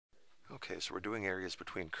Okay, so we're doing areas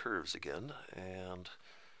between curves again, and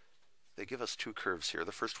they give us two curves here.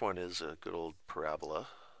 The first one is a good old parabola.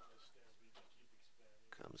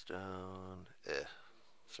 Comes down,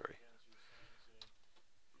 sorry.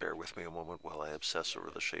 Bear with me a moment while I obsess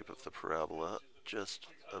over the shape of the parabola just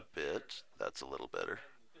a bit. That's a little better.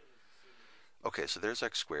 Okay, so there's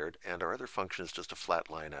x squared, and our other function is just a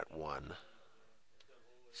flat line at 1.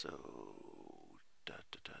 So,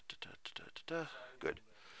 good.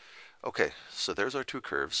 Okay, so there's our two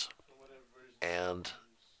curves, and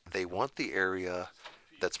they want the area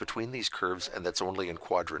that's between these curves and that's only in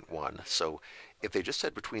quadrant 1. So if they just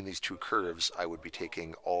said between these two curves, I would be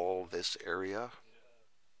taking all this area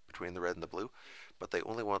between the red and the blue, but they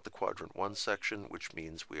only want the quadrant 1 section, which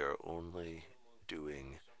means we are only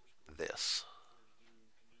doing this.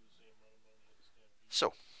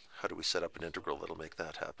 So how do we set up an integral that'll make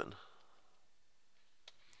that happen?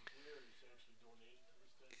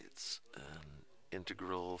 It's an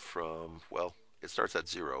integral from, well, it starts at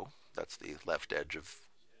 0. That's the left edge of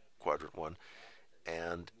quadrant 1.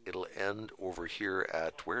 And it'll end over here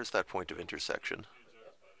at, where's that point of intersection?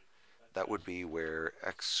 That would be where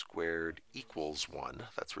x squared equals 1.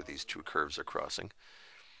 That's where these two curves are crossing.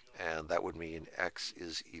 And that would mean x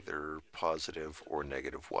is either positive or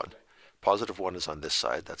negative 1. Positive 1 is on this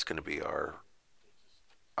side. That's going to be our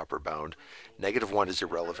upper bound. Negative 1 is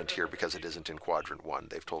irrelevant here because it isn't in quadrant 1.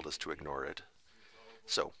 They've told us to ignore it.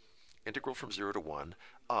 So, integral from 0 to 1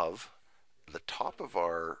 of the top of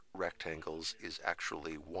our rectangles is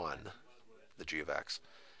actually 1, the g of x,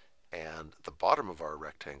 and the bottom of our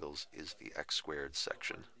rectangles is the x squared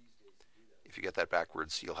section. If you get that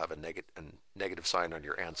backwards, you'll have a negative sign on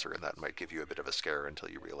your answer, and that might give you a bit of a scare until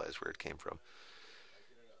you realize where it came from.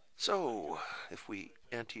 So, if we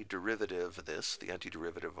antiderivative this, the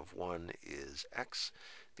antiderivative of 1 is x,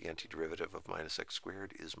 the antiderivative of minus x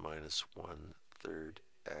squared is minus 1/3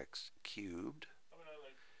 x cubed,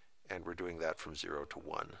 and we're doing that from 0 to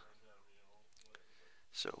 1.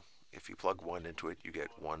 So if you plug 1 into it, you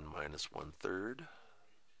get 1 minus 1/3.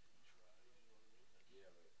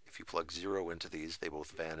 If you plug 0 into these, they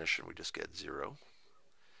both vanish and we just get 0.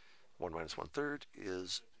 1 minus 1/3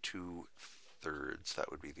 is 2/3.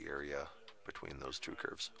 That would be the area between those two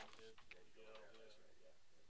curves.